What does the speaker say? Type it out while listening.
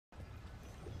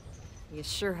You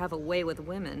sure have a way with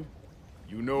women.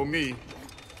 You know me.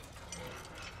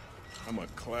 I'm a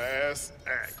class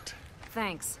act.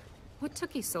 Thanks. What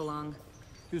took you so long?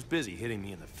 He was busy hitting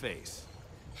me in the face.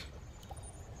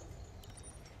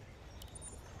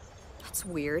 That's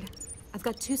weird. I've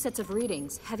got 2 sets of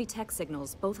readings, heavy tech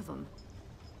signals, both of them.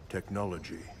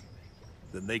 Technology.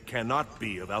 Then they cannot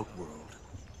be of OutWorld.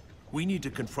 We need to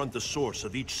confront the source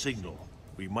of each signal.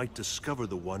 We might discover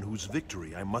the one whose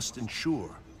victory I must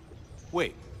ensure.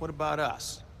 Wait, what about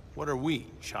us? What are we,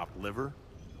 chopped liver?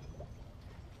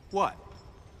 What?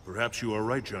 Perhaps you are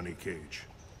right, Johnny Cage.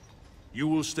 You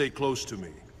will stay close to me.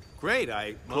 Great,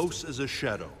 Close as a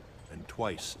shadow, and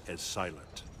twice as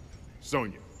silent.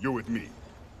 Sonya, you're with me.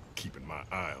 Keeping my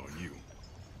eye on you.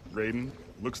 Raiden,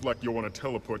 looks like you'll want to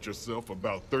teleport yourself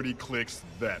about 30 clicks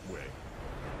that way.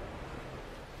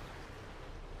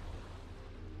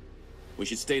 We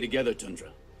should stay together, Tundra.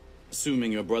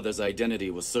 Assuming your brother's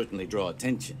identity will certainly draw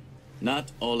attention.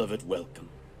 Not all of it welcome.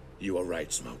 You are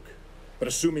right, Smoke. But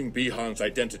assuming Bihan's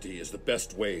identity is the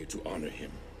best way to honor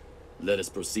him. Let us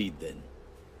proceed then.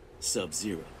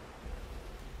 Sub-Zero.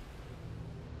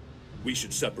 We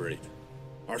should separate.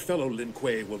 Our fellow Lin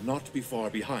Quay will not be far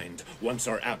behind once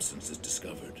our absence is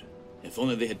discovered. If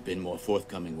only they had been more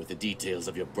forthcoming with the details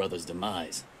of your brother's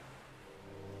demise.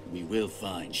 We will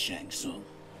find Shang Tsung.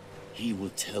 He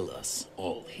will tell us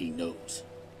all he knows.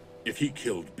 If he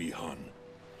killed Bihan,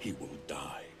 he will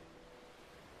die.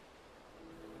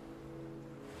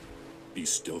 Be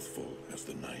stealthful as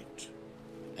the night.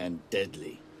 And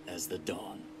deadly as the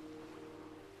dawn.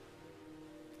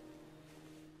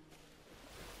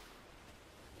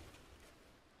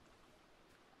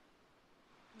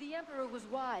 The Emperor was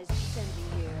wise to send me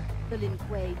here. The Lin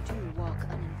Quay do walk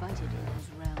uninvited in his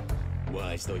realm.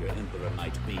 Wise though your Emperor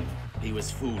might be, he was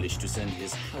foolish to send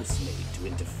his housemaid to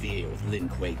interfere with Lin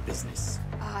Quay business.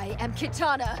 I am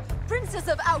Kitana, Princess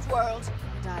of OutWorld,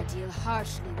 and I deal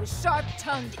harshly with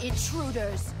sharp-tongued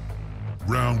intruders.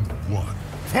 Round 1.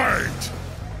 Fight!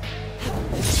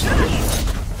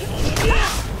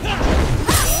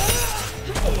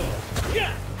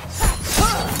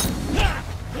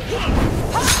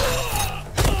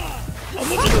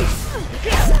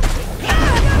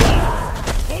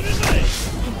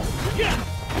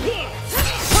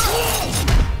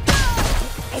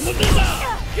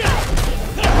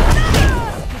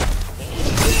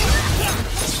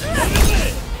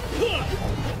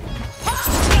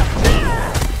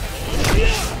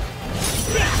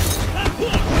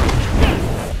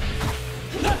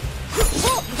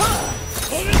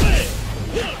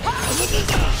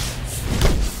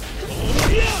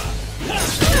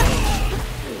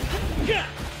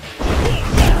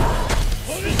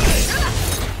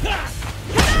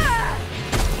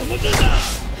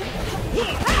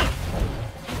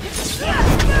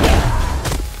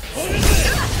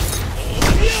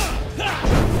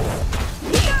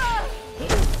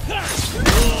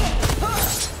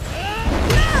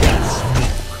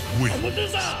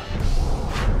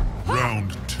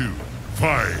 Round 2.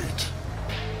 Fight!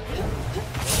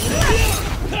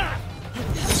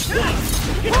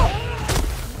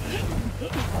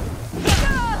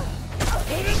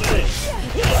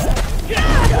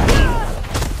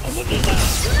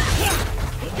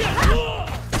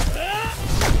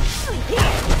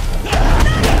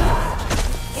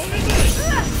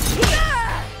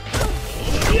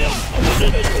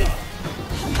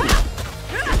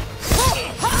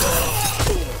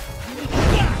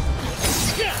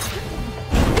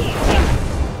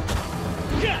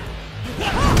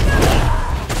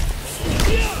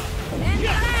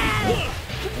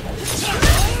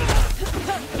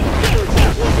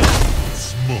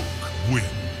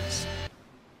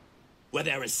 Where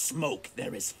there is smoke,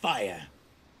 there is fire.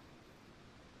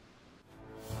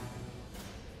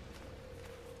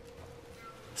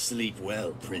 Sleep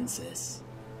well, princess.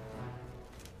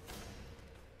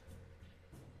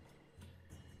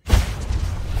 With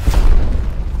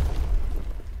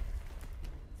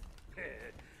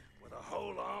a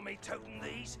whole army toting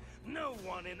these, no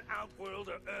one in OutWorld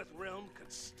or EarthRealm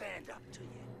could stand up to you.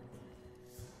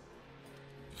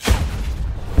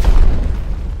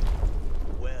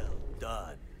 Well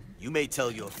done. You may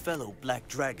tell your fellow Black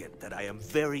Dragon that I am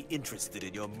very interested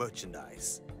in your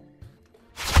merchandise.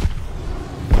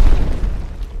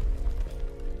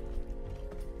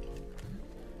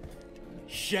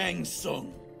 Shang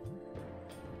Tsung.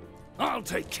 I'll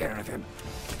take care of him.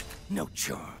 No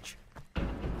charge.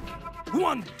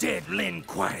 One dead Lin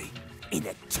Quay in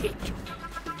a tick.